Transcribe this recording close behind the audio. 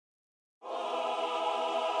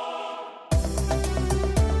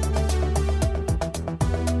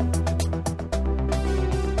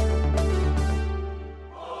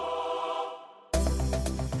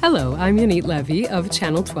Hello, I'm Yonit Levy of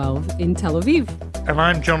Channel 12 in Tel Aviv. And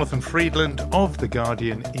I'm Jonathan Friedland of The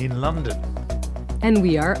Guardian in London. And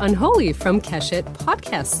we are Unholy from Keshet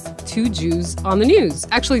Podcasts, two Jews on the news.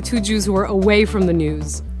 Actually, two Jews who were away from the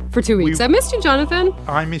news for 2 weeks. I missed you, Jonathan.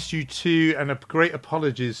 I missed you too, and great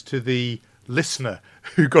apologies to the listener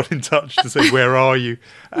who got in touch to say, where are you?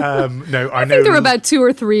 I think there were about two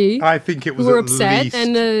or three. I think it was who were at upset, least,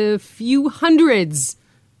 and a few hundreds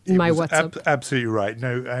in my WhatsApp. Absolutely right.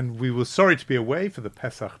 No, and we were sorry to be away for the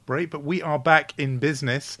Pesach break, but we are back in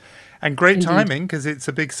business, and great Indeed. timing because it's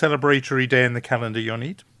a big celebratory day in the calendar,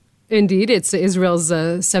 Yonit. Indeed, it's Israel's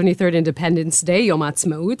 73rd Independence Day, Yom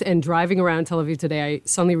Ha'atzmaut, and driving around Tel Aviv today, I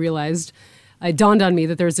suddenly realized, it dawned on me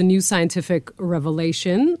that there's a new scientific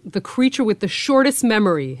revelation. The creature with the shortest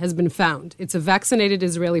memory has been found. It's a vaccinated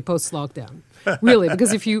Israeli post-lockdown. Really,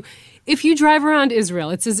 because if you drive around Israel,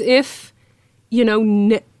 it's as if,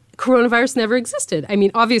 coronavirus never existed. I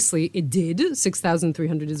mean, obviously it did.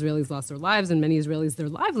 6,300 Israelis lost their lives and many Israelis their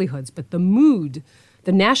livelihoods. But the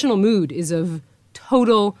national mood is of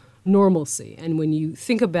total normalcy. And when you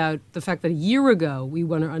think about the fact that a year ago we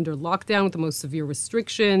went under lockdown with the most severe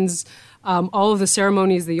restrictions, all of the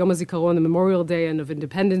ceremonies, the Yom HaZikaron, the Memorial Day and of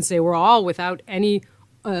Independence Day, were all without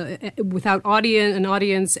without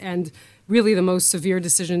audience, and really the most severe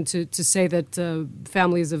decision to say that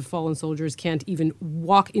families of fallen soldiers can't even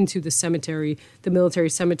walk into the cemetery, the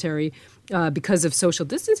military cemetery, because of social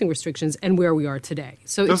distancing restrictions, and where we are today.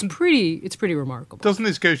 So it's pretty remarkable. Doesn't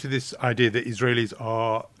this go to this idea that Israelis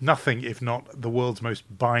are nothing if not the world's most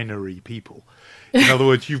binary people? In other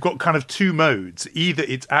words, you've got kind of two modes. Either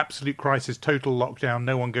it's absolute crisis, total lockdown,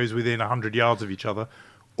 no one goes within 100 yards of each other,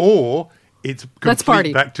 or it's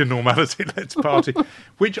complete back to normality. Let's party,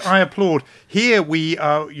 which I applaud. Here we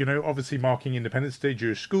are, obviously marking Independence Day.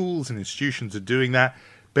 Jewish schools and institutions are doing that,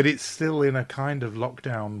 but it's still in a kind of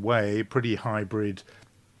lockdown way, pretty hybrid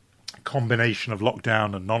combination of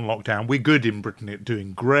lockdown and non-lockdown. We're good in Britain at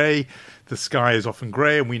doing grey. The sky is often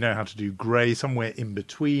grey, and we know how to do grey somewhere in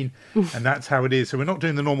between, and that's how it is. So we're not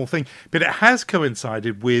doing the normal thing, but it has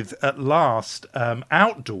coincided with, at last,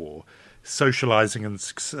 outdoor socializing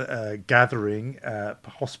and gathering,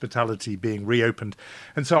 hospitality being reopened.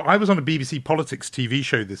 And so I was on a BBC Politics TV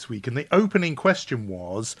show this week, and the opening question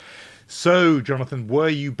was, so, Jonathan, were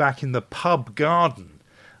you back in the pub garden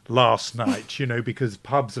last night? Because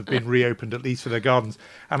pubs have been reopened, at least for their gardens.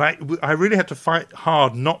 And I really had to fight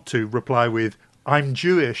hard not to reply with, I'm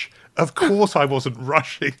Jewish. Of course I wasn't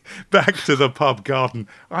rushing back to the pub garden.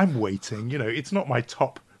 I'm waiting. It's not my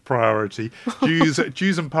top priority.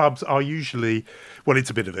 Jews and pubs are usually, well, it's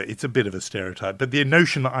a bit of a stereotype, but the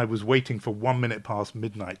notion that I was waiting for 1 minute past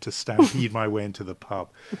midnight to stampede my way into the pub,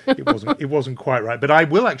 it wasn't quite right. But I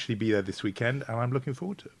will actually be there this weekend, and I'm looking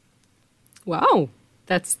forward to it. Wow.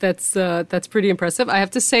 That's pretty impressive. I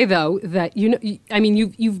have to say, though, that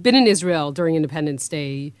you've been in Israel during Independence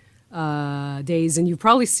Day days, and you've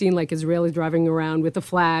probably seen like Israelis driving around with the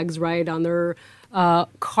flags right on their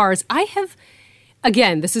cars. I have.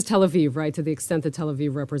 Again, this is Tel Aviv, right? To the extent that Tel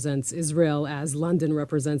Aviv represents Israel as London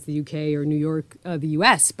represents the UK or New York, the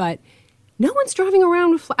US. But no one's driving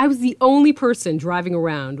around with I was the only person driving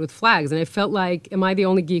around with flags. And I felt like, am I the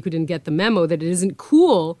only geek who didn't get the memo that it isn't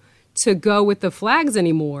cool to go with the flags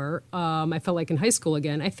anymore? I felt like in high school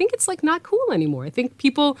again. I think it's like not cool anymore. I think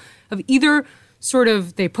people have either sort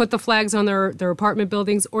of, they put the flags on their apartment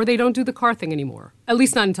buildings, or they don't do the car thing anymore, at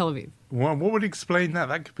least not in Tel Aviv. Well, what would explain that?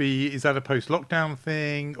 That could be, is that a post-lockdown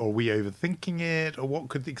thing, or are we overthinking it, or what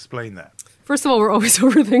could explain that? First of all, we're always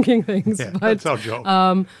overthinking things. Yeah, that's our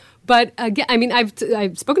job. But again, I mean,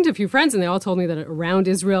 I've spoken to a few friends, and they all told me that around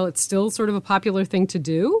Israel, it's still sort of a popular thing to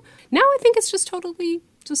do. Now I think it's just totally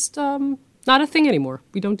not a thing anymore.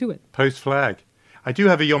 We don't do it. Post-flag. I do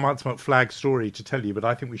have a Yom Ha'atzmaut flag story to tell you, but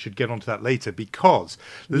I think we should get onto that later, because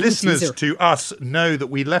listeners to us know that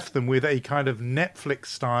we left them with a kind of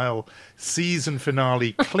Netflix-style season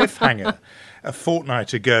finale cliffhanger a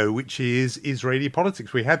fortnight ago, which is Israeli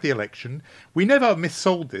politics. We had the election. We never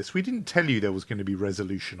missold this. We didn't tell you there was going to be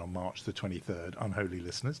resolution on March the 23rd, unholy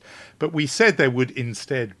listeners, but we said there would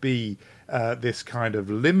instead be this kind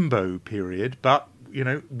of limbo period. But,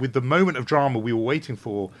 with the moment of drama we were waiting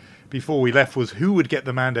for before we left was who would get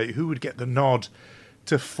the mandate, who would get the nod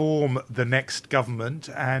to form the next government,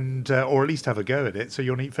 and or at least have a go at it. So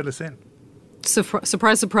Yonit, fill us in. Surprise,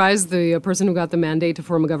 surprise, the person who got the mandate to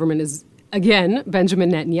form a government is again,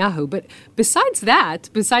 Benjamin Netanyahu. But besides that,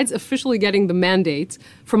 besides officially getting the mandate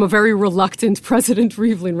from a very reluctant President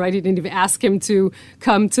Rivlin, right? He didn't even ask him to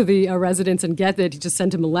come to the residence and get it. He just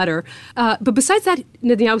sent him a letter. But besides that,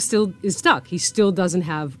 Netanyahu still is stuck. He still doesn't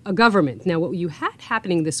have a government. Now, what you had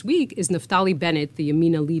happening this week is Naftali Bennett, the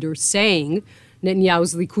Yamina leader, saying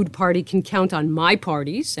Netanyahu's Likud party can count on my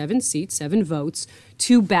party, 7 seats, 7 votes,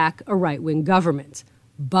 to back a right-wing government.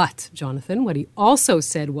 But, Jonathan, what he also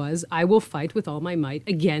said was, I will fight with all my might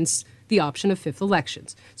against the option of fifth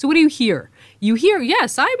elections. So what do you hear? You hear,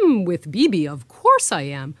 yes, I'm with Bibi, of course I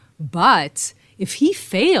am. But if he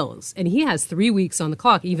fails and he has 3 weeks on the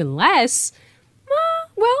clock, even less,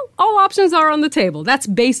 well, all options are on the table. That's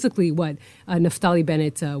basically what Naftali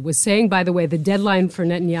Bennett was saying. By the way, the deadline for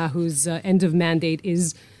Netanyahu's end of mandate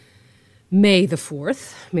is May the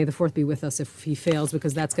 4th. May the 4th be with us if he fails,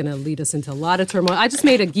 because that's going to lead us into a lot of turmoil. I just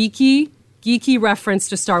made a geeky reference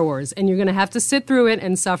to Star Wars, and you're going to have to sit through it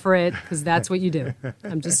and suffer it, because that's what you do.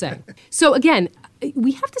 I'm just saying. So again,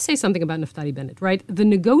 we have to say something about Naftali Bennett, right? The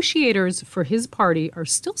negotiators for his party are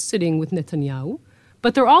still sitting with Netanyahu,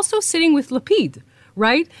 but they're also sitting with Lapid,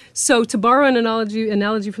 right? So to borrow an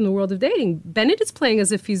analogy from the world of dating, Bennett is playing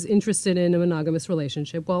as if he's interested in a monogamous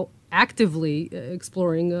relationship while actively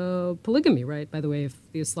exploring polygamy, right? By the way, if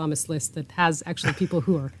the Islamist list that has actually people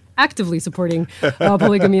who are actively supporting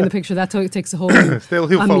polygamy in the picture, that takes a whole Still,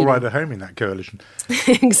 he'll fall right at home in that coalition.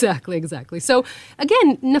 Exactly. So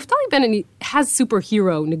again, Naftali Bennett has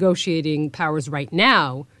superhero negotiating powers right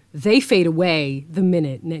now. They fade away the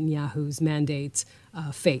minute Netanyahu's mandate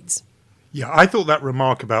fades. Yeah, I thought that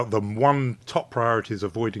remark about the one top priority is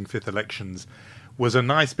avoiding fifth elections was a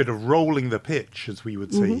nice bit of rolling the pitch, as we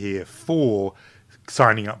would say here, for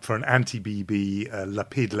signing up for an anti-Bibi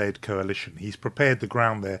Lapid-led coalition. He's prepared the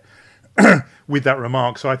ground there with that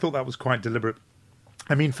remark, so I thought that was quite deliberate.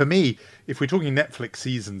 I mean, for me, if we're talking Netflix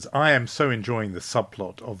seasons, I am so enjoying the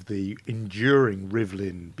subplot of the enduring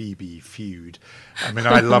Rivlin-Bibi feud. I mean,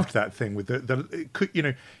 I loved that thing with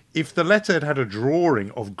if the letter had a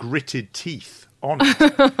drawing of gritted teeth on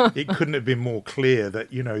it, it couldn't have been more clear that,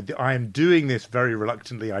 I am doing this very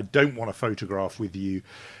reluctantly. I don't want a photograph with you.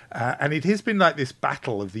 And it has been like this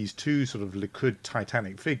battle of these two sort of Likud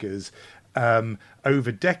Titanic figures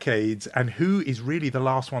over decades, and who is really the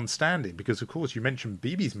last one standing? Because, of course, you mentioned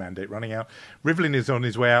Bibi's mandate running out. Rivlin is on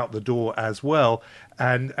his way out the door as well.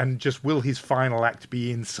 And just will his final act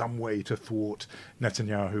be in some way to thwart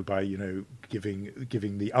Netanyahu by,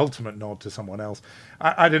 giving the ultimate nod to someone else?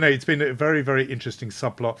 I don't know. It's been a very, very interesting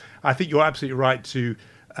subplot. I think you're absolutely right to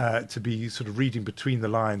be sort of reading between the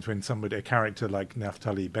lines when a character like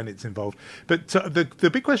Naftali Bennett's involved. But the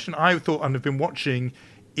big question I thought and have been watching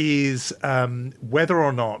is whether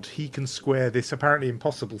or not he can square this apparently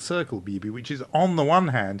impossible circle, Bibi, which is on the one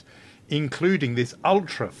hand including this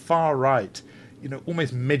ultra far right,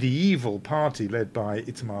 almost medieval party led by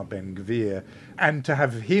Itamar Ben-Gvir, and to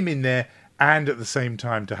have him in there, and at the same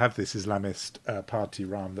time to have this Islamist party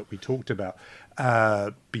Ram that we talked about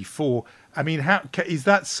before. I mean, how is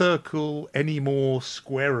that circle any more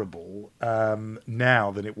squareable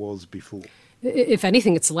now than it was before? If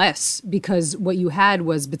anything, it's less, because what you had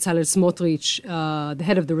was Bezalel Smotrich, the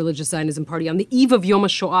head of the religious Zionism party, on the eve of Yom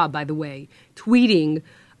HaShoah, by the way, tweeting,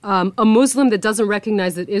 a Muslim that doesn't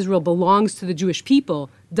recognize that Israel belongs to the Jewish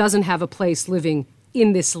people doesn't have a place living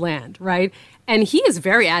in this land, right? And he is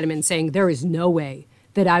very adamant, saying there is no way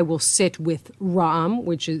that I will sit with Ra'am,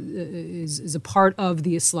 which is a part of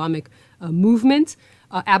the Islamic movement.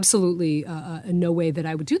 Absolutely no way that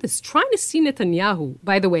I would do this. Trying to see Netanyahu,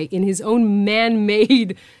 by the way, in his own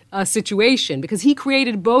man-made situation, because he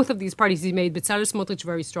created both of these parties. He made Bezalel Smotrich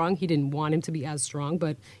very strong. He didn't want him to be as strong,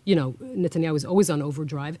 but, Netanyahu is always on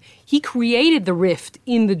overdrive. He created the rift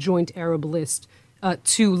in the joint Arab list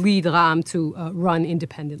to lead Ra'am to run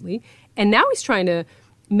independently. And now he's trying to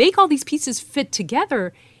make all these pieces fit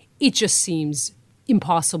together. It just seems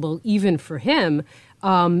impossible even for him.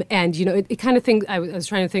 It kind of thing. I was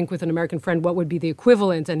trying to think with an American friend what would be the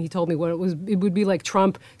equivalent, and he told me it would be like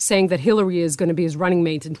Trump saying that Hillary is going to be his running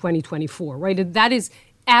mate in 2024, right? That is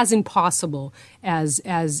as impossible as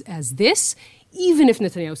this. Even if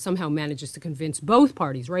Netanyahu somehow manages to convince both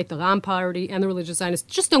parties, right, the Ram party and the religious Zionists,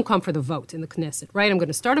 just don't come for the vote in the Knesset, right? I'm going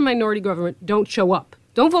to start a minority government. Don't show up.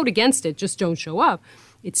 Don't vote against it. Just don't show up.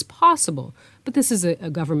 It's possible, but this is a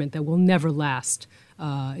government that will never last.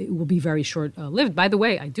 It will be very short-lived. By the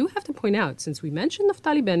way, I do have to point out, since we mentioned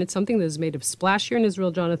Naftali Bennett, something that has made a splash here in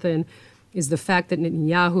Israel, Jonathan, is the fact that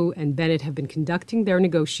Netanyahu and Bennett have been conducting their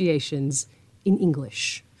negotiations in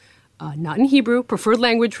English. Not in Hebrew, preferred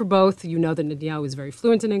language for both. You know that Netanyahu is very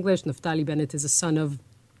fluent in English. Naftali Bennett is a son of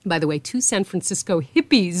by the way, two San Francisco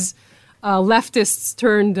hippies, leftists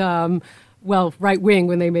turned, right-wing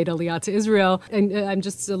when they made Aliyah to Israel. And I'm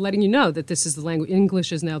just letting you know that this is the language.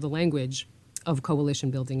 English is now the language of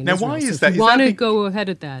coalition building in Israel. Now, why is that? If you want to go ahead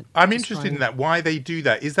at that. I'm interested in that. Why they do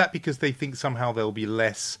that? Is that because they think somehow they'll be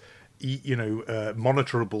less,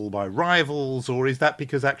 monitorable by rivals, or is that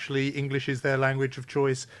because actually English is their language of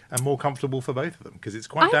choice and more comfortable for both of them? Because it's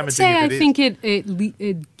quite damaging. I think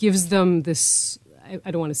it gives them this.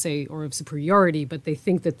 I don't want to say or of superiority, but they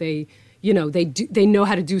think that they know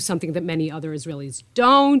how to do something that many other Israelis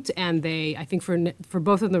don't, and I think for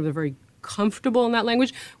both of them, they're very comfortable in that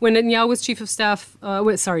language. When Netanyahu was chief of staff,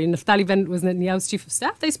 Naftali Bennett was Netanyahu's chief of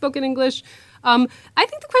staff, they spoke in English. I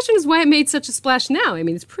think the question is why it made such a splash now. I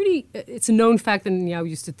mean, it's a known fact that Netanyahu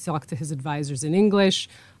used to talk to his advisors in English.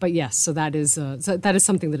 But yes, so that is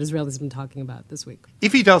something that Israelis have been talking about this week.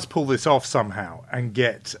 If he does pull this off somehow and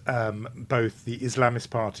get both the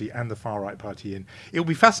Islamist party and the far-right party in, it will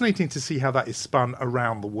be fascinating to see how that is spun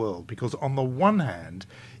around the world. Because on the one hand,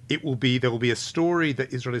 there will be a story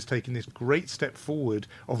that Israel is taking this great step forward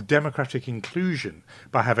of democratic inclusion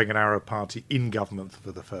by having an Arab party in government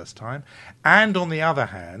for the first time. And on the other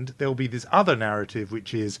hand, there will be this other narrative,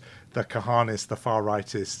 which is the Kahanists, the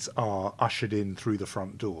far-rightists are ushered in through the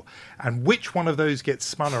front door. And which one of those gets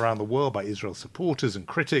spun around the world by Israel supporters and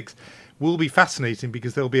critics will be fascinating,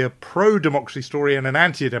 because there'll be a pro-democracy story and an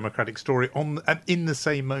anti-democratic story in the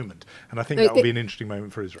same moment. And I think that will be an interesting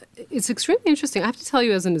moment for Israel. It's extremely interesting. I have to tell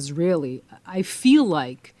you, as an Israeli, I feel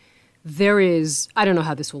like there is, I don't know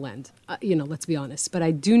how this will end, let's be honest, but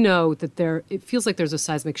I do know that it feels like there's a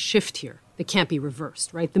seismic shift here that can't be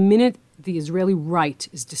reversed, right? The minute the Israeli right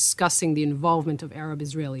is discussing the involvement of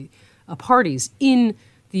Arab-Israeli parties in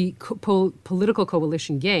the political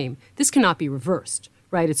coalition game, this cannot be reversed.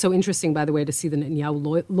 Right. It's so interesting, by the way, to see the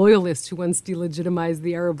Netanyahu loyalists who once delegitimized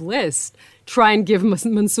the Arab list try and give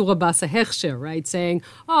Mansour Abbas a hechsher, right, saying,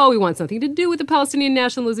 he wants nothing to do with the Palestinian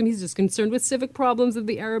nationalism. He's just concerned with civic problems of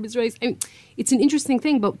the Arab Israelis. I mean, it's an interesting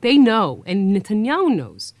thing, but they know, and Netanyahu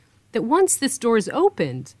knows, that once this door is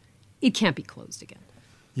opened, it can't be closed again.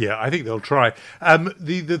 Yeah, I think they'll try.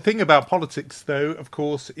 The thing about politics, though, of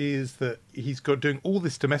course, is that he's doing all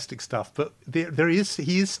this domestic stuff, but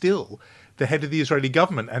he is still the head of the Israeli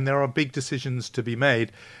government, and there are big decisions to be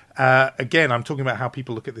made. Again, I'm talking about how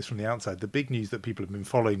people look at this from the outside. The big news that people have been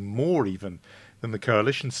following more even than the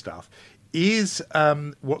coalition stuff is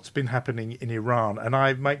what's been happening in Iran. And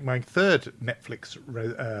I make my third Netflix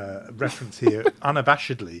reference here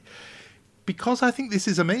unabashedly, because I think this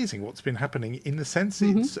is amazing what's been happening, in the sense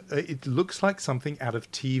it looks like something out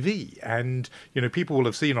of TV. And, people will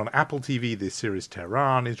have seen on Apple TV this series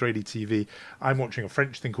Tehran, Israeli TV. I'm watching a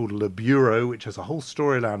French thing called Le Bureau, which has a whole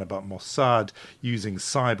storyline about Mossad using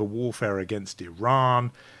cyber warfare against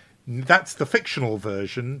Iran. That's the fictional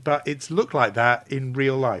version, but it's looked like that in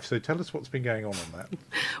real life. So tell us what's been going on that.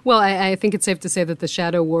 Well, I think it's safe to say that the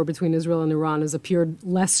shadow war between Israel and Iran has appeared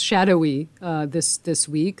less shadowy this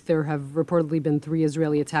week. There have reportedly been 3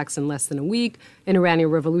 Israeli attacks in less than a week, an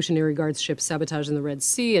Iranian Revolutionary Guards ship sabotage in the Red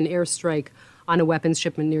Sea, an airstrike on a weapons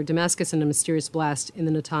shipment near Damascus, and a mysterious blast in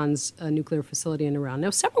the Natanz nuclear facility in Iran.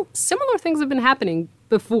 Now, several similar things have been happening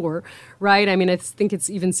before, right? I mean, I think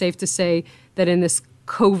it's even safe to say that in this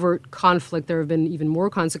covert conflict, there have been even more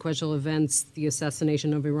consequential events. The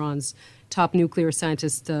assassination of Iran's top nuclear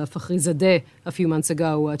scientist, Fakhrizadeh, a few months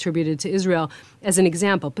ago, attributed to Israel, as an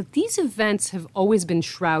example. But these events have always been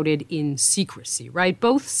shrouded in secrecy, right?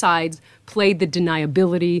 Both sides played the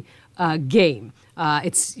deniability game.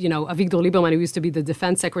 Avigdor Lieberman, who used to be the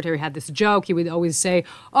defense secretary, had this joke. He would always say,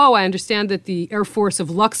 I understand that the Air Force of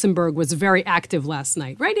Luxembourg was very active last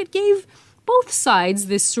night, right? It gave both sides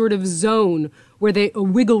this sort of zone a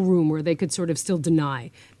wiggle room where they could sort of still deny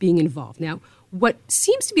being involved. Now, what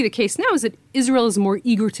seems to be the case now is that Israel is more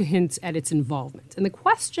eager to hint at its involvement. And the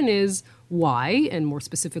question is why, and more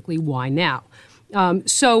specifically, why now?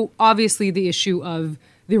 So obviously the issue of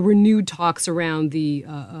the renewed talks around the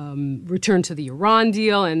return to the Iran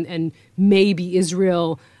deal and maybe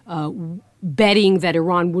Israel betting that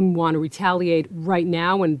Iran wouldn't want to retaliate right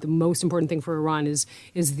now, and the most important thing for Iran is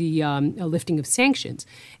the lifting of sanctions.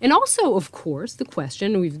 And also, of course, the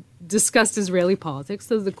question, we've discussed Israeli politics,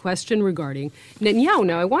 so the question regarding Netanyahu.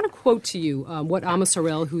 Now, I want to quote to you what Amos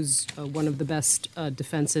Harel, who's one of the best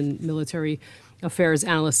defense and military affairs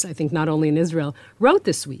analysts, I think, not only in Israel, wrote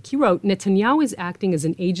this week. He wrote, "Netanyahu is acting as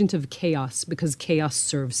an agent of chaos because chaos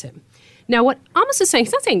serves him." Now, what Amos is saying,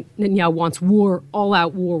 he's not saying Netanyahu wants war,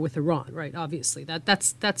 all-out war with Iran, right? Obviously,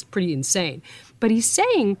 that's pretty insane. But he's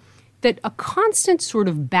saying that a constant sort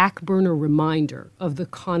of back burner reminder of the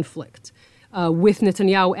conflict with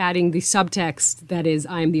Netanyahu adding the subtext that is,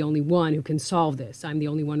 I am the only one who can solve this. I'm the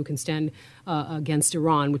only one who can stand against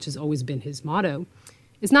Iran, which has always been his motto,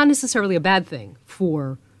 is not necessarily a bad thing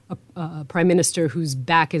for a prime minister whose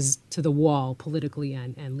back is to the wall politically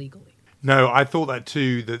and legally. No, I thought that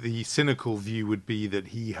too, that the cynical view would be that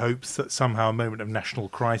he hopes that somehow a moment of national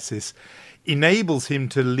crisis enables him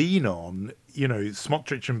to lean on,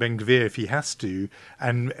 Smotrich and Ben-Gvir if he has to,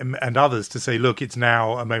 and others to say, look, it's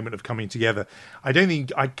now a moment of coming together. I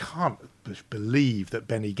can't believe that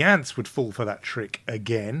Benny Gantz would fall for that trick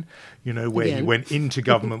again, where he went into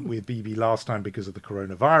government with Bibi last time because of the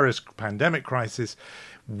coronavirus pandemic crisis.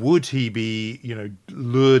 Would he be,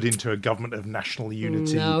 lured into a government of national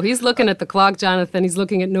unity? No, he's looking at the clock, Jonathan. He's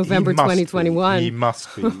looking at November 2021. He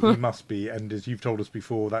must be. He must be. And as you've told us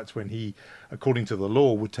before, that's when he, according to the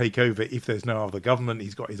law, would take over if there's no other government.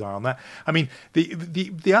 He's got his eye on that. I mean,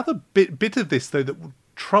 the other bit of this, though, that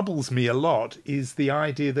troubles me a lot is the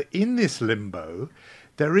idea that in this limbo,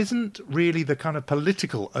 there isn't really the kind of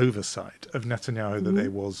political oversight of Netanyahu that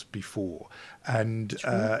there was before. And,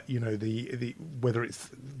 whether it's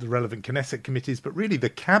the relevant Knesset committees, but really the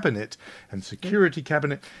cabinet and security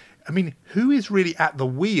cabinet. I mean, who is really at the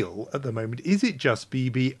wheel at the moment? Is it just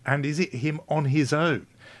Bibi, and is it him on his own?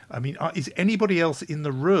 I mean, is anybody else in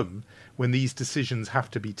the room when these decisions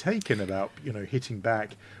have to be taken about, hitting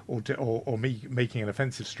back or making an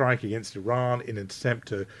offensive strike against Iran in an attempt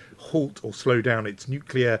to halt or slow down its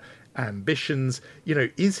nuclear ambitions?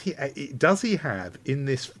 Does he have in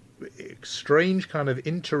this strange kind of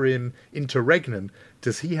interregnum,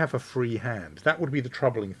 does he have a free hand? That would be the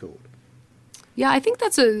troubling thought. Yeah, I think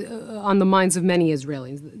that's on the minds of many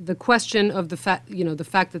Israelis. The question of the fact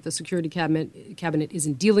that the security cabinet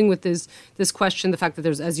isn't dealing with this question, the fact that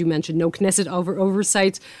there's, as you mentioned, no Knesset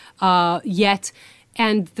oversight yet,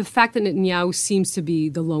 and the fact that Netanyahu seems to be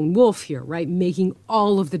the lone wolf here, right, making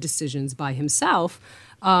all of the decisions by himself.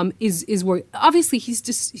 Is where obviously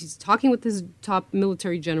he's talking with his top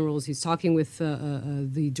military generals. He's talking with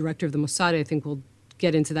the director of the Mossad. I think we'll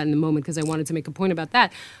get into that in a moment because I wanted to make a point about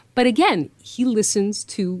that. But again, he listens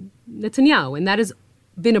to Netanyahu, and that has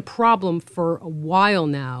been a problem for a while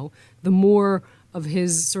now. The more of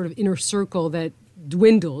his sort of inner circle that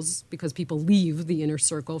dwindles because people leave the inner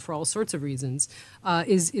circle for all sorts of reasons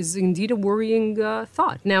is indeed a worrying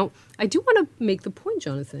thought. Now, I do want to make the point,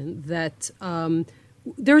 Jonathan, that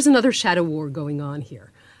there's another shadow war going on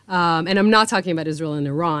here. And I'm not talking about Israel and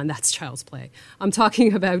Iran. That's child's play. I'm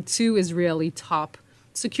talking about two Israeli top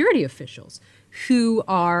security officials who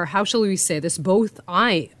are, how shall we say this, both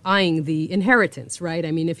eyeing the inheritance, right?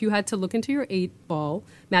 I mean, if you had to look into your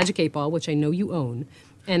magic 8-ball, which I know you own,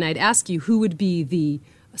 and I'd ask you who would be the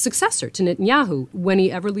successor to Netanyahu when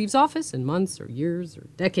he ever leaves office in months or years or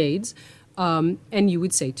decades, and you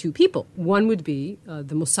would say two people. One would be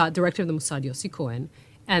the Mossad director of the Mossad, Yossi Cohen,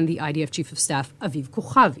 and the IDF chief of staff, Aviv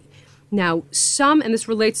Kochavi. Now, and this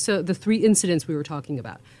relates to the three incidents we were talking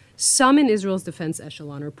about, some in Israel's defense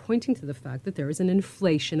echelon are pointing to the fact that there is an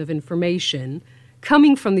inflation of information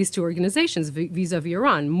coming from these two organizations vis-a-vis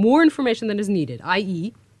Iran, more information than is needed,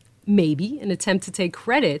 i.e., maybe an attempt to take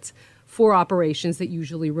credit for operations that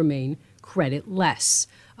usually remain creditless.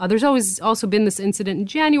 There's always also been this incident in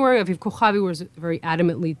January. Aviv Kochavi was very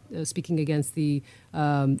adamantly speaking against the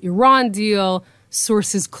Iran deal.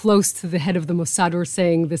 Sources close to the head of the Mossad were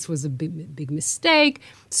saying this was a big mistake.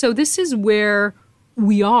 So this is where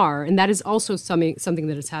we are, and that is also something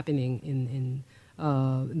that is happening in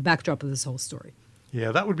backdrop of this whole story.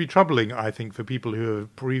 Yeah, that would be troubling, I think, for people who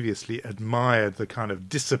have previously admired the kind of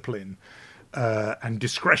discipline and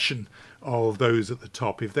discretion of those at the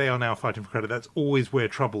top. If they are now fighting for credit, that's always where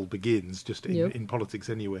trouble begins, just in politics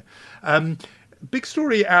anywhere. Big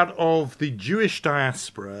story out of the Jewish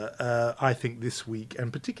diaspora, I think, this week,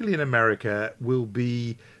 and particularly in America, will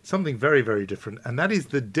be something very, very different, and that is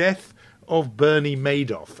the death of Bernie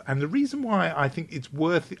Madoff. And the reason why I think it's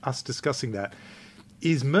worth us discussing that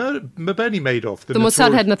is Bernie Madoff. The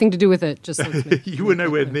Mossad had nothing to do with it. Just you were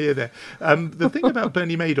nowhere near there. The thing about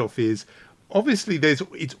Bernie Madoff is, obviously, there's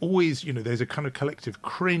a kind of collective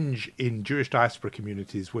cringe in Jewish diaspora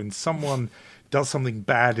communities when someone does something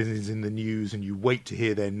bad and is in the news, and you wait to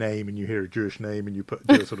hear their name, and you hear a Jewish name, and you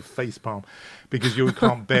do a sort of face palm because you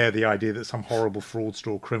can't bear the idea that some horrible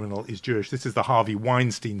fraudster or criminal is Jewish. This is the Harvey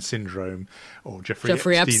Weinstein syndrome, or Jeffrey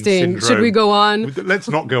Epstein syndrome. Should we go on? Let's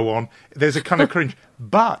not go on. There's a kind of cringe.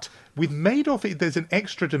 But with Madoff, there's an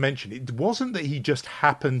extra dimension. It wasn't that he just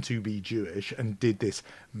happened to be Jewish and did this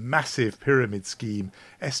massive pyramid scheme,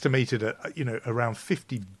 estimated at around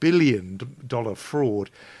 $50 billion fraud,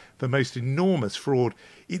 the most enormous fraud.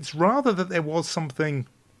 It's rather that there was something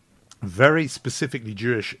very specifically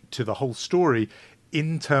Jewish to the whole story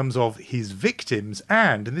in terms of his victims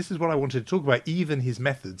and this is what I wanted to talk about, even his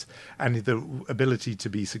methods and the ability to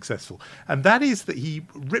be successful. And that is that he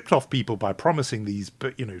ripped off people by promising these,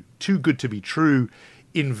 but too good to be true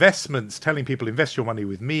investments, telling people invest your money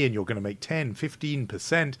with me and you're going to make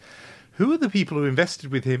 10-15%. Who are the people who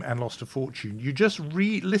invested with him and lost a fortune? You just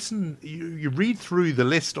you read through the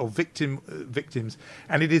list of victims,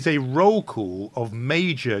 and it is a roll call of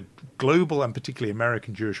major global and particularly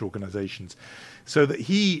American Jewish organizations. So that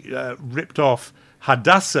he ripped off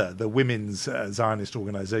Hadassah, the women's Zionist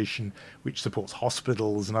organization, which supports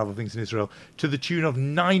hospitals and other things in Israel, to the tune of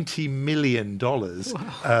 $90 million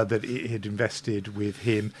that it had invested with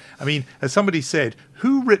him. I mean, as somebody said,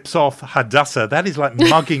 who rips off Hadassah? That is like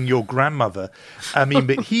mugging your grandmother. I mean,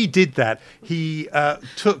 but he did that. He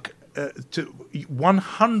took to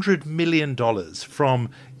 $100 million from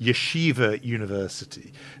Yeshiva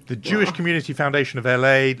University. The Jewish Community Foundation of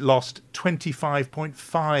LA lost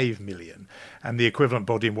 $25.5 million, and the equivalent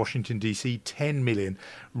body in Washington, D.C., $10 million.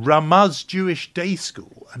 Ramaz Jewish Day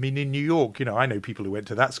School, I mean, in New York, I know people who went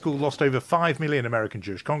to that school, lost over $5 million. American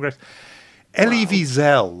Jewish Congress. Elie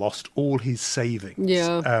Wiesel lost all his savings.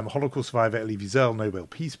 Holocaust survivor Elie Wiesel, Nobel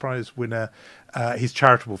Peace Prize winner. His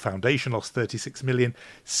charitable foundation lost $36 million.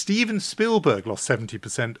 Steven Spielberg lost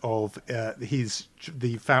 70% of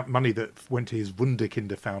the money that went to his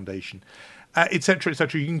Wunderkinder Foundation, etc.,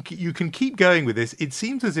 etc. You can keep going with this. It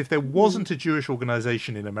seems as if there wasn't a Jewish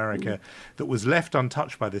organization in America that was left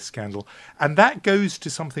untouched by this scandal. And that goes to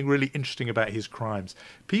something really interesting about his crimes.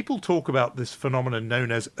 People talk about this phenomenon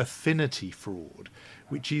known as affinity fraud,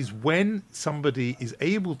 which is when somebody is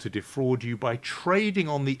able to defraud you by trading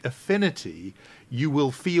on the affinity you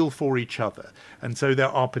will feel for each other. And so there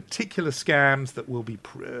are particular scams that will be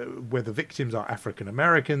where the victims are African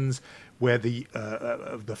Americans, where the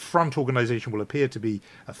front organization will appear to be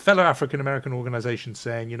a fellow African American organization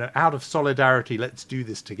saying, out of solidarity, let's do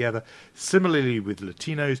this together. Similarly with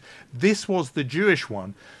Latinos, this was the Jewish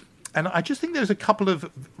one. And I just think there's a couple of,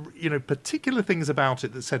 particular things about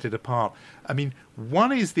it that set it apart. I mean,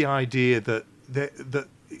 one is the idea that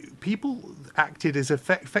people acted as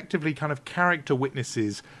effectively kind of character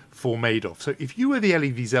witnesses for Madoff. So if you were the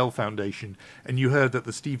Elie Wiesel Foundation and you heard that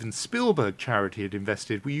the Steven Spielberg charity had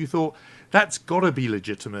invested, well, you thought that's got to be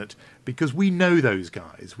legitimate because we know those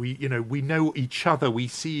guys. We know each other. We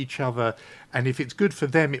see each other. And if it's good for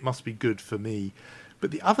them, it must be good for me.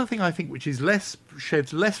 But the other thing I think which is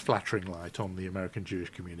sheds less flattering light on the American Jewish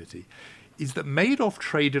community is that Madoff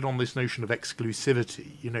traded on this notion of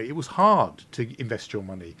exclusivity. It was hard to invest your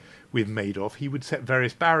money with Madoff. He would set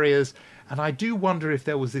various barriers. And I do wonder if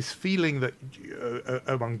there was this feeling that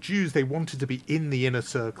among Jews, they wanted to be in the inner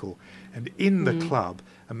circle and in the club.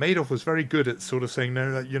 And Madoff was very good at sort of saying,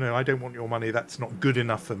 no, I don't want your money. That's not good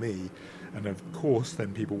enough for me. And of course,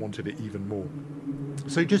 then people wanted it even more.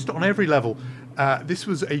 So just on every level, this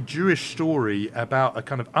was a Jewish story about a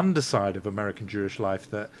kind of underside of American Jewish life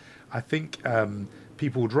that I think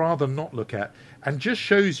people would rather not look at, and just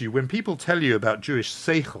shows you when people tell you about Jewish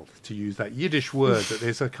seichel, to use that Yiddish word, that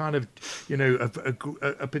there's a kind of,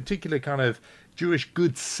 a particular kind of Jewish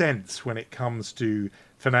good sense when it comes to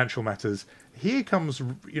financial matters. Here comes,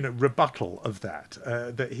 rebuttal of that.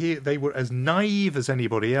 That here they were as naive as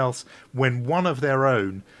anybody else when one of their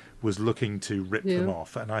own was looking to rip them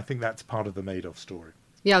off, and I think that's part of the Madoff story.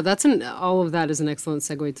 Yeah, all of that is an excellent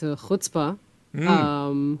segue to chutzpah.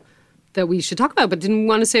 That we should talk about, but didn't we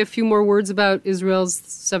want to say a few more words about Israel's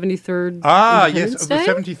 73rd Independence Day?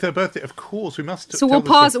 The 73rd birthday, of course, we must. So we'll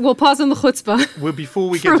pause on the chutzpah. Well, before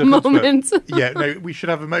we get to chutzpah, we should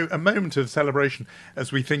have a moment of celebration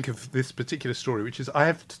as we think of this particular story, which is, I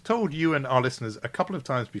have told you and our listeners a couple of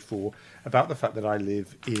times before about the fact that I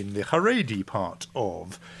live in the Haredi part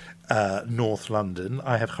of North London.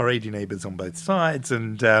 I have Haredi neighbours on both sides,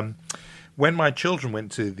 and when my children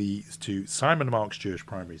went to Simon & Mark's Jewish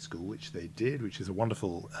Primary School, which they did, which is a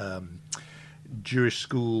wonderful Jewish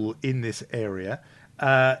school in this area,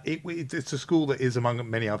 it's a school that is, among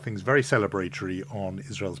many other things, very celebratory on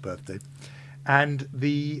Israel's birthday. And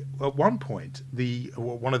at one point,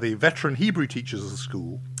 one of the veteran Hebrew teachers of the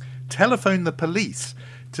school telephoned the police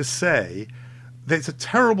to say there's a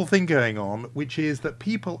terrible thing going on, which is that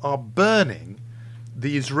people are burning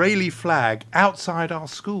the Israeli flag outside our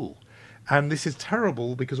school. And this is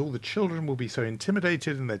terrible because all the children will be so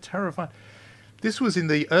intimidated and they're terrified. This was in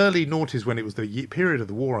the early noughties when it was the period of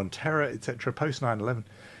the war on terror, etc., post 9/11.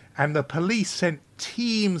 And the police sent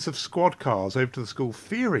teams of squad cars over to the school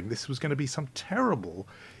fearing this was going to be some terrible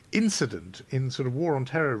incident in sort of war on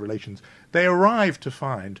terror relations. They arrived to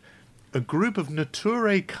find a group of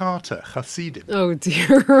Neturei Karta Hasidim Oh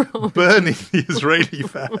dear. burning the Israeli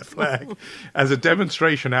flag as a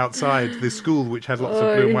demonstration outside this school, which had lots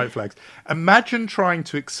of blue and white flags. Imagine trying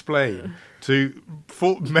to explain to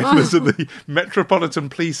members of the Metropolitan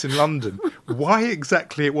Police in London why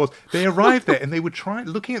exactly it was. They arrived there and they were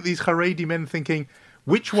looking at these Haredi men thinking,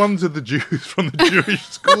 which ones are the Jews from the Jewish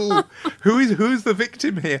school? Who's the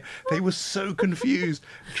victim here? They were so confused.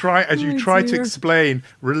 Try to explain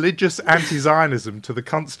religious anti-Zionism to the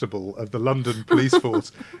constable of the London police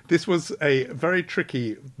force. This was a very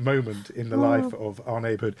tricky moment in the life of our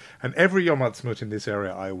neighbourhood. And every Yom Ha'atzmaut in this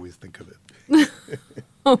area, I always think of it.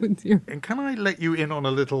 Oh dear. And can I let you in on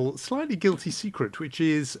a little slightly guilty secret, which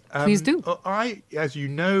is... Please do. I, as you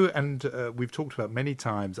know, and we've talked about many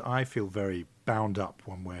times, I feel very bound up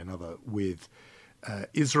one way or another with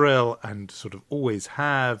Israel, and sort of always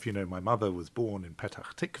have. You know, my mother was born in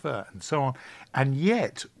Petach Tikva and so on. And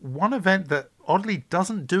yet, one event that oddly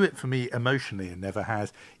doesn't do it for me emotionally and never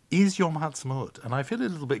has is Yom Ha'atzmaut, and I feel a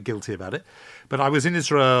little bit guilty about it. But I was in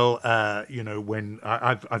Israel, when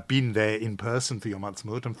I've been there in person for Yom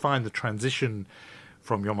Ha'atzmaut, and find the transition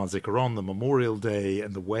from Yom HaZikaron, the Memorial Day,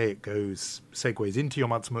 and the way it segues into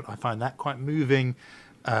Yom Ha'atzmaut, I find that quite moving.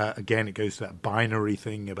 Again, it goes to that binary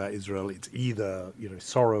thing about Israel. It's either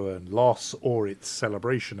sorrow and loss, or it's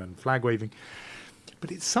celebration and flag waving.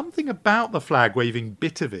 But it's something about the flag-waving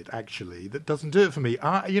bit of it, actually, that doesn't do it for me.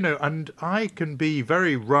 And I can be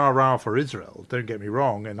very rah-rah for Israel, don't get me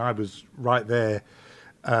wrong, and I was right there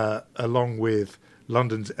along with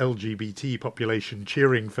London's LGBT population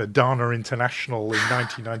cheering for Dana International in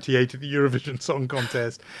 1998 at the Eurovision Song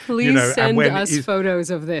Contest. Please send us photos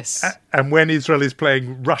of this. And when Israel is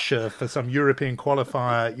playing Russia for some European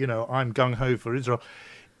qualifier, I'm gung-ho for Israel.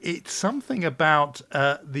 It's something about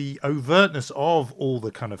the overtness of all the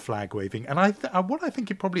kind of flag waving. And what I think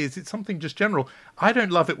it probably is, it's something just general. I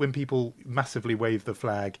don't love it when people massively wave the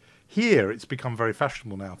flag. Here, it's become very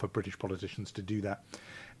fashionable now for British politicians to do that.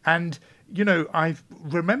 And, I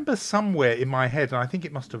remember somewhere in my head, and I think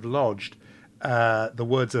it must have lodged, the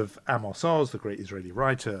words of Amos Oz, the great Israeli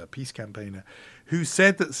writer, peace campaigner, who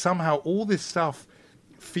said that somehow all this stuff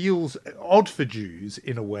feels odd for Jews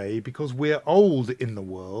in a way because we're old in the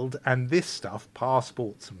world, and this stuff,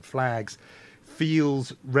 passports and flags,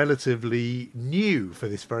 feels relatively new for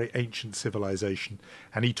this very ancient civilization.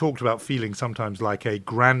 And he talked about feeling sometimes like a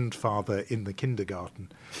grandfather in the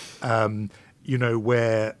kindergarten,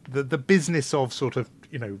 where the business of sort of,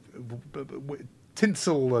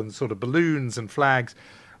 tinsel and sort of balloons and flags,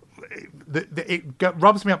 it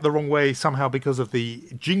rubs me up the wrong way somehow because of the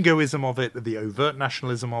jingoism of it, the overt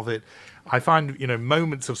nationalism of it. I find,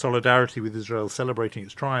 moments of solidarity with Israel, celebrating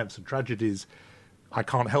its triumphs and tragedies, I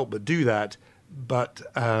can't help but do that. But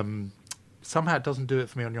somehow it doesn't do it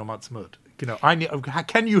for me on Yom Ha'atzmaut.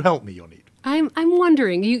 Can you help me, Yonit? I'm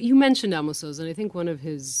wondering, you mentioned Amos Oz, and I think one of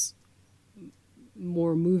his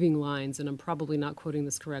more moving lines, and I'm probably not quoting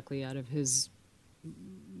this correctly, out of his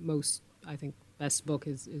most, I think, best book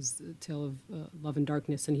is The Tale of Love and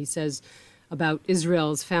Darkness. And he says about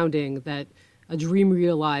Israel's founding that a dream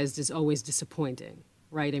realized is always disappointing,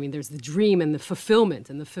 right? I mean, there's the dream and the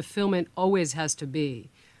fulfillment always has to be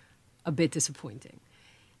a bit disappointing.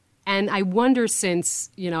 And I wonder, since,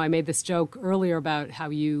 I made this joke earlier about how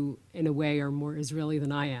you, in a way, are more Israeli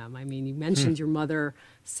than I am. I mean, you mentioned your mother,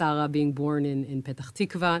 Sarah, being born in Petach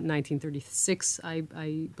Tikva, 1936,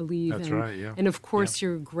 I believe. That's right, yeah. And, of course,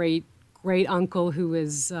 your great uncle, who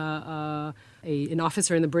is an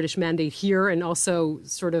officer in the British Mandate here, and also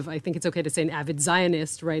sort of, I think it's okay to say, an avid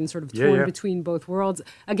Zionist, right, and sort of torn between both worlds.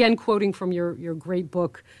 Again, quoting from your great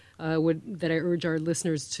book that I urge our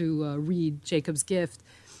listeners to read, Jacob's Gift.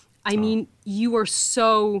 I mean, you are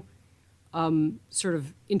so sort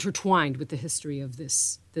of intertwined with the history of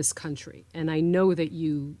this country, and I know that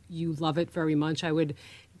you love it very much. I would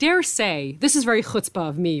dare say, this is very chutzpah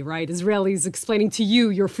of me, right? Israelis explaining to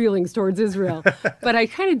you your feelings towards Israel. But I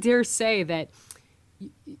kind of dare say that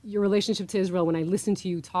your relationship to Israel, when I listen to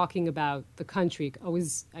you talking about the country,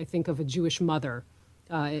 always I think of a Jewish mother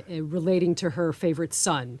relating to her favorite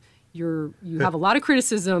son. You have a lot of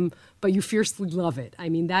criticism, but you fiercely love it. I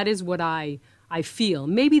mean, that is what I feel.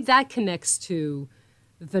 Maybe that connects to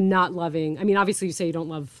the not loving. I mean, obviously you say you don't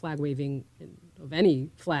love flag waving of any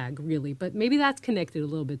flag, really, but maybe that's connected a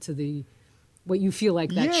little bit to what you feel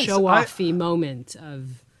like that show-offy moment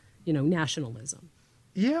of, nationalism.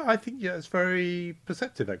 Yeah, I think it's very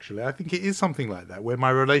perceptive, actually. I think it is something like that, where my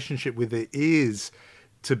relationship with it is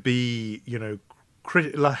to be,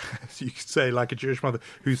 like, as you could say, like a Jewish mother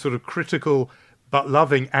who's sort of critical, but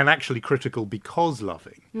loving and actually critical because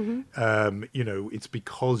loving. It's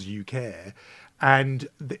because you care. And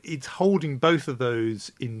it's holding both of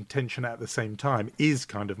those in tension at the same time is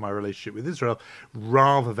kind of my relationship with Israel,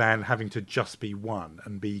 rather than having to just be one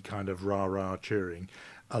and be kind of rah-rah cheering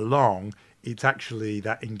along. It's actually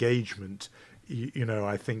that engagement.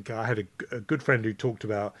 I think I had a good friend who talked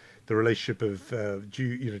about the relationship of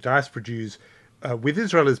diaspora Jews with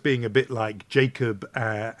Israel as being a bit like Jacob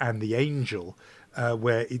and the angel,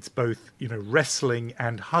 where it's both, wrestling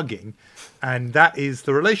and hugging. And that is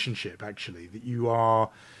the relationship, actually, that you are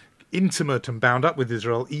intimate and bound up with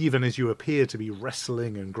Israel, even as you appear to be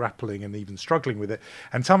wrestling and grappling and even struggling with it.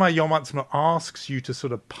 And somehow Yom Ha'atzmaut asks you to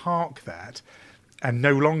sort of park that and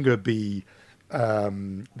no longer be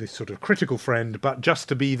this sort of critical friend, but just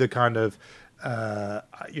to be the kind of,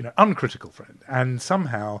 uncritical friend. And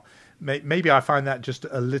somehow maybe I find that just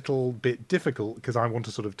a little bit difficult because I want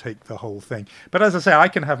to sort of take the whole thing. But as I say, I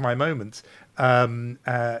can have my moments, and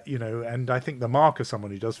I think the mark of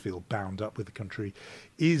someone who does feel bound up with the country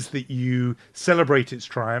is that you celebrate its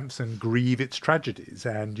triumphs and grieve its tragedies.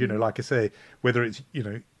 And, like I say, whether it's,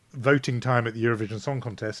 voting time at the Eurovision Song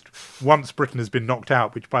Contest once Britain has been knocked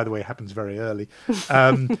out, which by the way happens very early,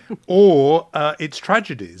 or its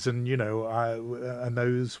tragedies, and and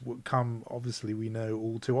those come, obviously, we know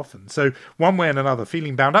all too often. So one way and another,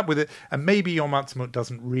 feeling bound up with it, and maybe Yom Ha'atzmaut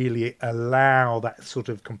doesn't really allow that sort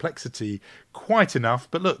of complexity quite enough.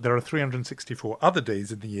 But look, there are 364 other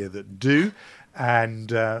days in the year that do,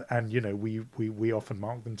 and we often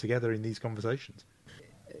mark them together in these conversations.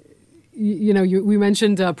 We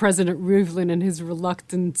mentioned President Rivlin and his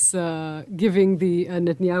reluctance giving the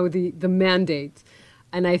Netanyahu the mandate.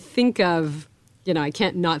 And I think of, I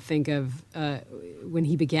can't not think of when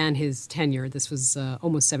he began his tenure. This was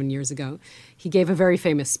almost 7 years ago. He gave a very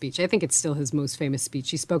famous speech. I think it's still his most famous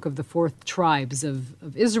speech. He spoke of the 4 tribes of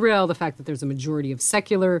Israel, the fact that there's a majority of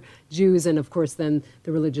secular Jews, and of course then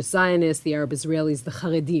the religious Zionists, the Arab Israelis, the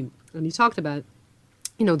Haredim. And he talked about,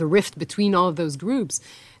 the rift between all of those groups.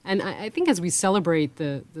 And I think as we celebrate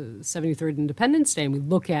the 73rd Independence Day and we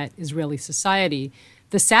look at Israeli society,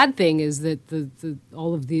 the sad thing is that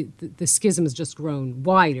all of the schism has just grown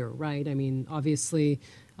wider, right? I mean, obviously,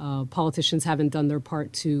 politicians haven't done their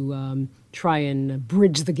part to try and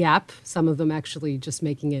bridge the gap, some of them actually just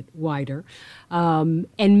making it wider. And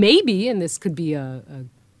maybe, and this could be a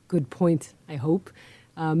good point, I hope,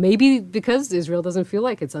 maybe because Israel doesn't feel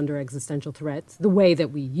like it's under existential threat the way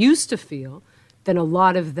that we used to feel, then a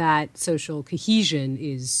lot of that social cohesion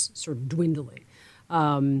is sort of dwindling.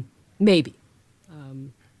 Maybe.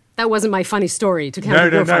 That wasn't my funny story to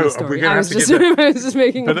counter your funny story. I was just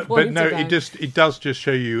making a point. But no, it does just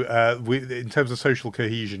show you, in terms of social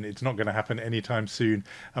cohesion, it's not going to happen anytime soon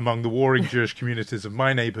among the warring Jewish communities of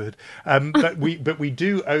my neighbourhood. But we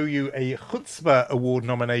do owe you a Chutzpah Award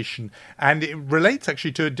nomination, and it relates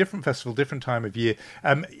actually to a different festival, different time of year.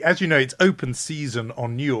 As you know, it's open season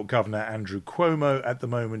on New York Governor Andrew Cuomo at the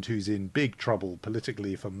moment, who's in big trouble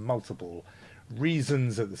politically for multiple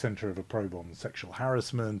reasons, at the centre of a probe on sexual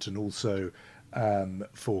harassment, and also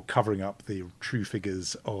for covering up the true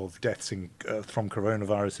figures of deaths from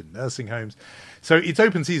coronavirus in nursing homes. So it's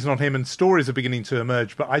open season on him, and stories are beginning to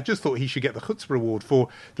emerge. But I just thought he should get the Chutzpah Award for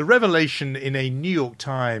the revelation in a New York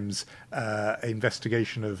Times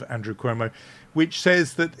investigation of Andrew Cuomo, which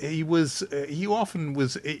says that he often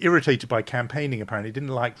was irritated by campaigning. Apparently, he didn't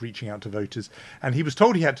like reaching out to voters, and he was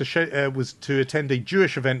told he had to was to attend a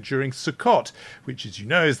Jewish event during Sukkot, which, as you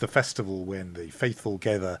know, is the festival when the faithful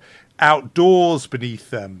gather outdoors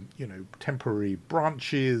beneath temporary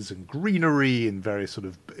branches and greenery in various sort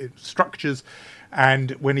of structures.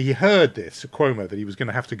 And when he heard this, Cuomo, that he was going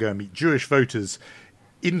to have to go and meet Jewish voters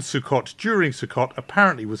in Sukkot, during Sukkot,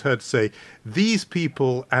 apparently was heard to say, "These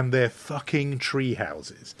people and their fucking tree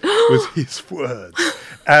houses," was his words.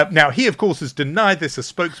 Now, he, of course, has denied this. A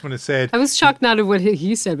spokesman has said... I was shocked not at what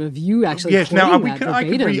he said, but if you actually that verbatim,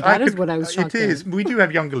 that is what I was shocked at. It is. We do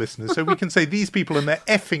have younger listeners, so we can say, "These people and their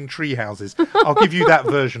effing tree houses." I'll give you that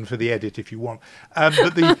version for the edit if you want.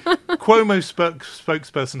 But the Cuomo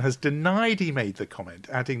spokesperson has denied he made the comment,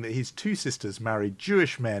 adding that his 2 sisters married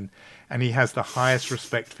Jewish men, and he has the highest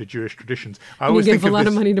respect for Jewish traditions. He gave a lot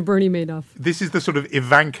of money to Bernie Madoff. This is the sort of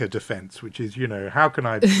Ivanka defense, which is, how can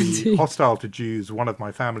I be hostile to Jews? One of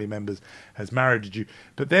my family members has married a Jew.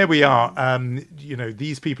 But there we are.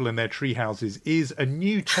 These people in their tree houses is a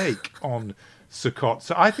new take on Sukkot.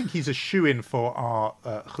 So I think he's a shoo-in for our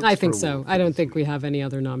Chutzpah I think so. Award I don't think we have any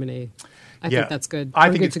other nominee. I think that's good.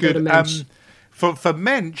 I think it's good. For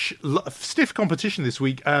Mensch, stiff competition this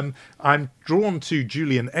week. I'm drawn to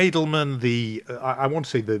Julian Edelman, I want to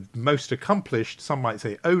say the most accomplished, some might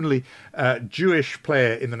say only, Jewish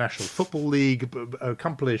player in the National Football League,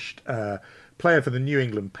 accomplished player for the New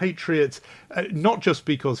England Patriots, not just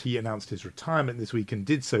because he announced his retirement this week and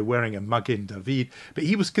did so wearing a Magen David, but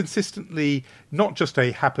he was consistently not just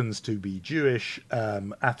a happens to be Jewish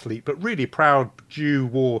athlete, but really proud Jew,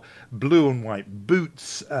 wore blue and white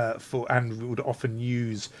boots and would often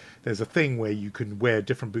use, there's a thing where you can wear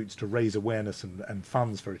different boots to raise awareness and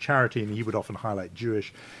funds for a charity, and he would often highlight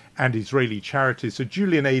Jewish and Israeli charities. So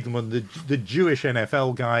Julian Edelman, the Jewish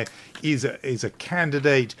NFL guy, is a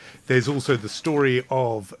candidate. There's also the story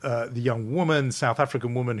of the young woman, South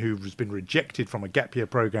African woman, who has been rejected from a gap year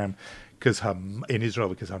program in Israel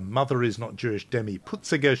because her mother is not Jewish, Demi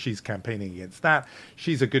Putziger. She's campaigning against that.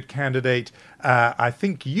 She's a good candidate. I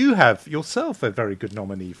think you have yourself a very good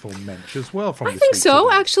nominee for Mensch as well. I think so,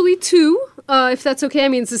 today. Actually, two, if that's okay. I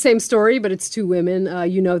mean, it's the same story, but it's two women.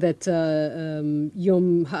 You know that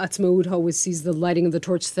Yom HaAtzmaut always sees the lighting of the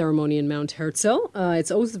torch ceremony in Mount Herzl.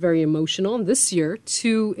 It's always very emotional. And this year,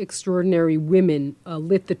 two extraordinary women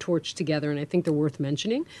lit the torch together, and I think they're worth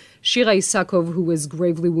mentioning. Shira Isakov, who was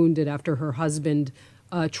gravely wounded after her husband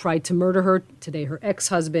tried to murder her, today her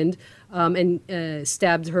ex-husband, and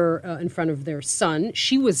stabbed her in front of their son.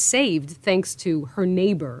 She was saved thanks to her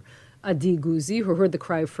neighbor, Adi Guzi, who heard the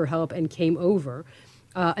cry for help and came over.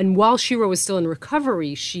 And while Shira was still in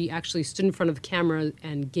recovery, she actually stood in front of the camera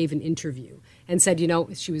and gave an interview and said,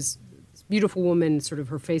 she was beautiful woman, sort of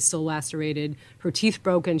her face still lacerated, her teeth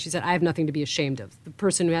broken. She said, I have nothing to be ashamed of. The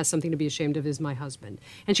person who has something to be ashamed of is my husband.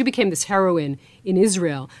 And she became this heroine in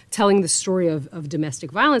Israel, telling the story of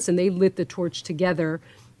domestic violence. And they lit the torch together,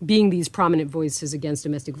 being these prominent voices against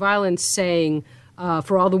domestic violence, saying,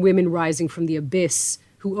 for all the women rising from the abyss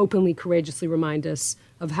who openly, courageously remind us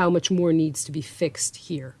of how much more needs to be fixed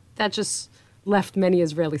here. That just left many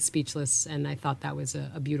Israelis speechless, and I thought that was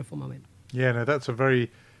a beautiful moment. Yeah, no, that's a very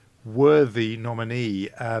worthy nominee.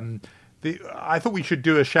 I thought we should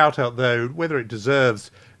do a shout out, though, whether it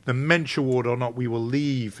deserves the Mensch Award or not, we will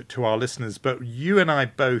leave to our listeners. But you and I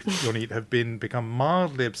both, Yonit, have become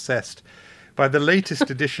mildly obsessed by the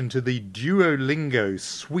latest addition to the Duolingo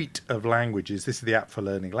suite of languages. This is the app for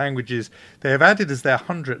learning languages. They have added as their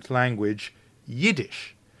 100th language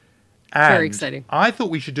Yiddish. And very exciting. I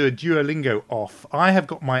thought we should do a Duolingo off. I have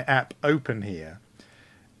got my app open here.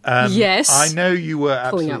 Yes. I know you were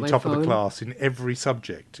absolutely top of the class in every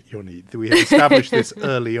subject, Yonit. We have established this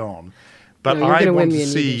early on. But I want to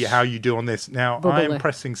see how you do on this. Now, I am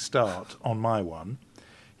pressing start on my one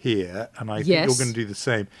here, and I think you're going to do the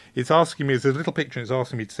same. It's asking me, there's a little picture, it's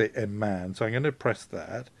asking me to say a man, so I'm going to press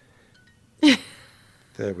that.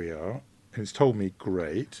 There we are. And it's told me,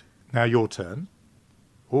 great. Now your turn.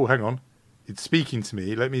 Oh, hang on. It's speaking to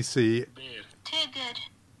me. Let me see. Tigger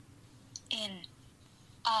in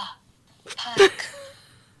a park.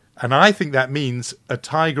 And I think that means a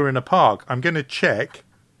tiger in a park. I'm going to check.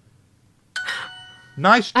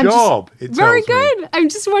 Nice job. It very tells good. I'm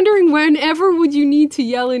just wondering, whenever would you need to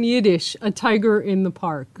yell in Yiddish, a tiger in the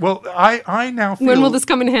park? Well, I now feel... When will this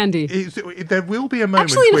come in handy? There will be a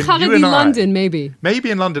moment actually in when Haredi, you and I... London, maybe. Maybe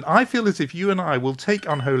in London. I feel as if you and I will take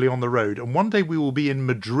Unholy on the road, and one day we will be in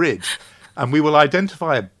Madrid, and we will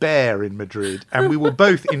identify a bear in Madrid, and we will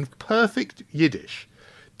both, in perfect Yiddish,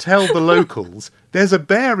 tell the locals there's a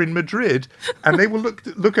bear in Madrid, and they will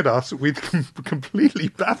look at us with completely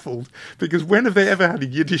baffled, because when have they ever had a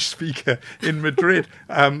Yiddish speaker in Madrid?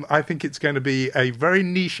 I think it's going to be a very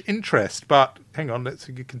niche interest, but hang on, let's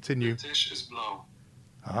continue. The tish is blue.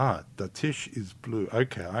 Ah, the tish is blue.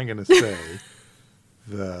 Okay, I'm going to say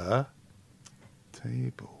the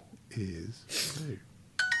table is blue.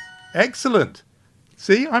 Excellent.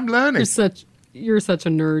 See, I'm learning. You're such a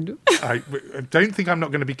nerd. I don't think I'm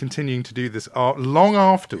not going to be continuing to do this long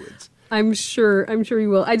afterwards. I'm sure you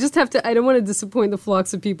will. I just have to, I don't want to disappoint the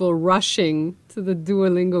flocks of people rushing to the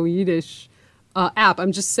Duolingo Yiddish app.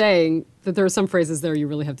 I'm just saying that there are some phrases there you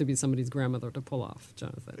really have to be somebody's grandmother to pull off,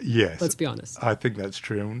 Jonathan. Yes. Let's be honest. I think that's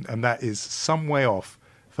true. And that is some way off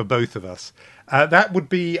for both of us. That would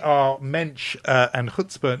be our Mensch and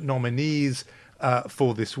Chutzpah nominees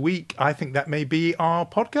for this week. I think that may be our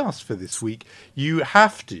podcast for this week. You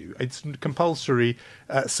have to, it's compulsory,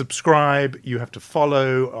 subscribe. You have to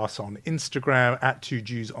follow us on Instagram at 2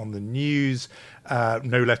 Jews on the News.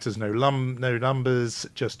 No letters, no numbers,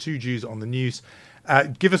 just 2 Jews on the News.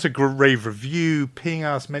 Give us a rave review, ping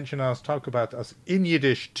us, mention us, talk about us in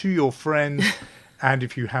Yiddish to your friends. And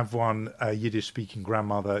if you have one Yiddish-speaking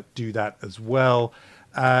grandmother, do that as well.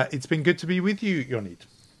 It's been good to be with you, Yonit.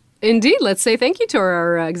 Indeed. Let's say thank you to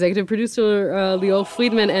our executive producer, Lior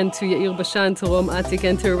Friedman, and to Yair Bashan, to Rom Atik,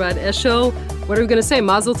 and to Rad Esho. What are we going to say?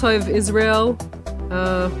 Mazel Tov, Israel.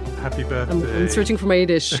 Happy birthday. I'm searching for my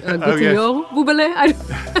Yiddish. Guten yes. Yor, Bubale. I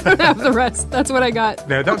don't have the rest. That's what I got.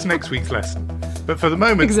 No, that's next week's lesson. But for the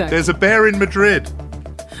moment, Exactly. there's a bear in Madrid.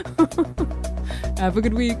 Have a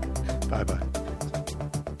good week. Bye-bye.